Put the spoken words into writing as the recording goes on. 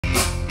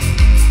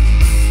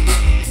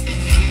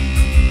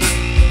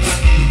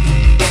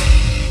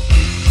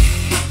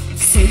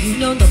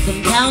know nothing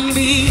about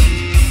me,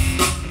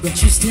 but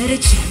you steady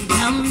chatting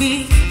about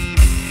me.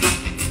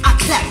 I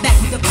clap back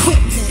with a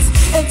quickness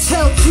and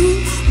tell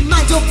you,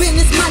 mind your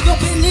business, mind your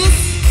business.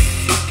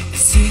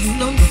 See, you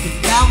know nothing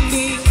about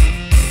me,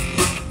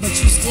 but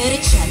you steady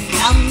chatting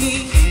about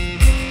me.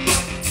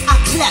 I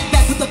clap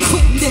back with a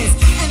quickness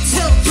and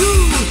tell you,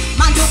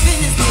 mind your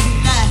business, baby.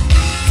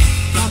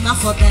 Nah, not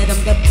for that I'm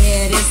the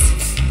baddest.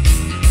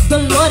 The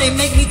Lord ain't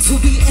make me to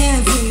be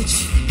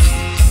average.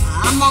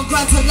 I'm on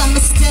grind till I'm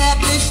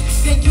established.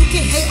 Then you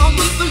can hate on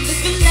me for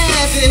living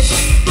lavish.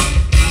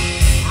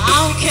 I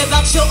don't care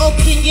about your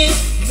opinion.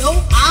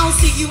 No, I don't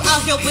see you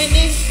out here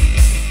winning.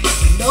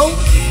 No,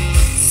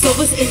 so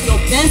it's in your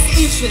best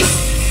interest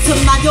to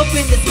mind your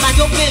business, mind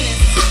your business.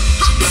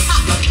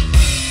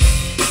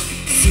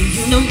 See,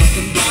 you know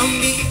nothing about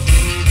me,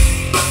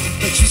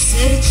 but you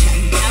said it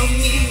chatting about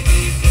me.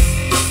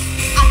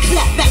 I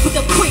clap back with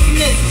a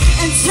quickness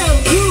and tell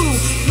you,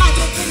 mind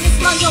your business,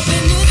 mind your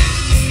business.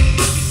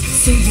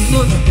 See, you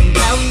know nothing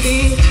about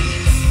me,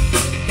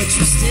 but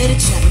you steady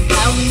chatting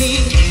about me.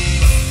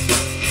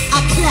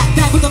 I clap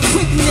back with a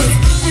quickness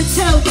and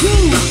tell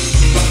you,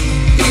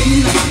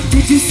 baby, like,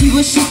 did you see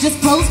what she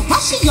just posted?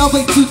 Why she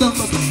always do the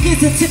most?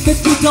 Here's a tip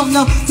if you don't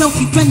know, don't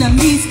keep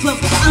enemies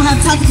close. I don't have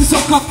time to be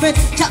so-called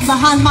friends, chat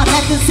behind my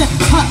back and say,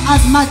 her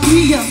as my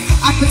DM.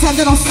 I pretend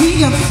I don't see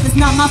him. It's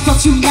not my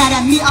fault you mad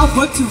at me. I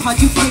work too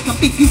hard, you can't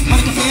compete. You wanna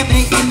compare, but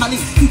ain't in my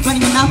league. You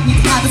running your mouth, need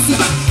to have a seat.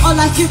 All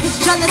I hear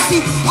is jealousy.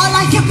 All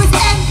I hear is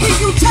envy.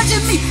 You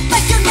judging me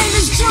like your name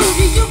is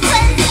Judy. You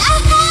crazy,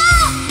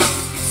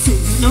 See,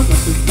 you know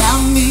nothing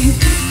about me,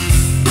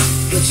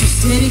 but you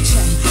steady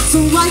chatting. So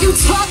why you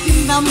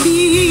talking about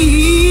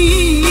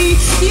me?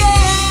 Yeah,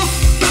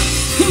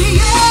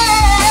 yeah,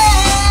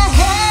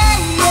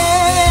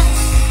 yeah.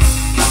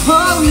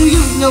 Oh,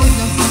 you know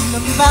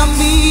nothing about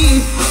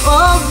me.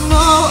 Oh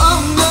no,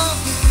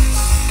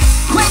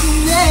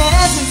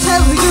 quickness and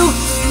tell you,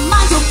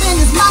 mind your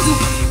business, mind you.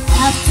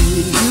 After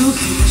you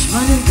finish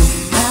running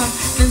around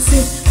and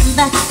sit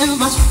back and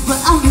watch what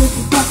I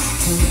really got.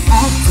 So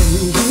after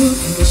you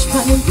finish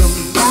running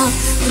around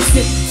and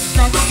sit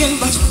back and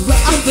watch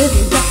what I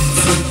really got.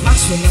 So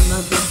watch what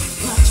I'm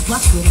about,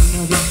 watch what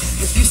I'm about.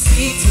 If you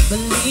see to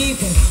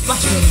believe it,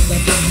 watch what I'm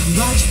about.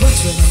 Watch what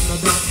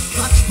I'm about,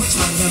 watch what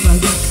I'm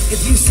about.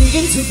 If you see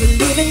into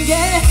believing,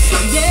 yeah,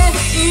 yeah,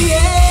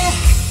 yeah.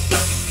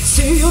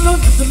 See, you know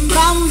nothing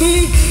about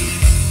me,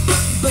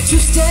 but you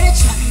steady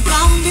chatting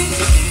about me.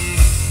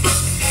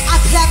 I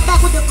clap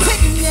back with a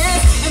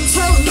quickness and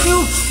tell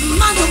you,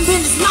 mind your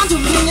business, mind your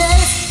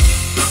business.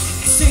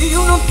 See, you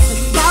know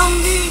nothing about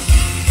me,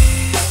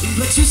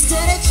 but you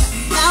steady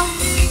chatting about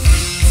me.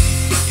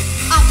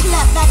 I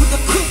clap back with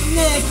a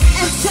quickness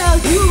and tell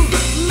you,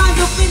 mind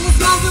your business,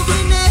 mind your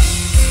business.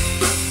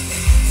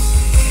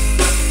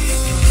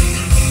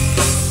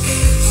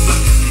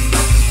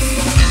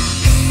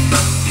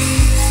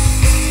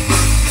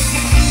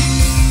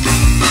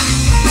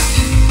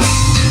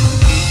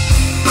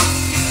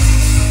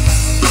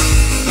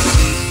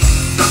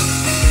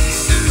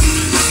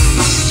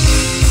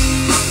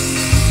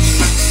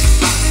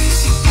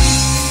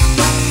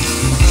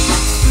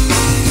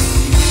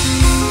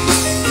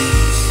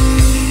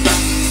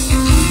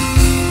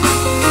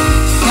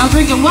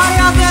 Drinking water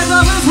out there,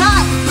 but it's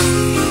hot.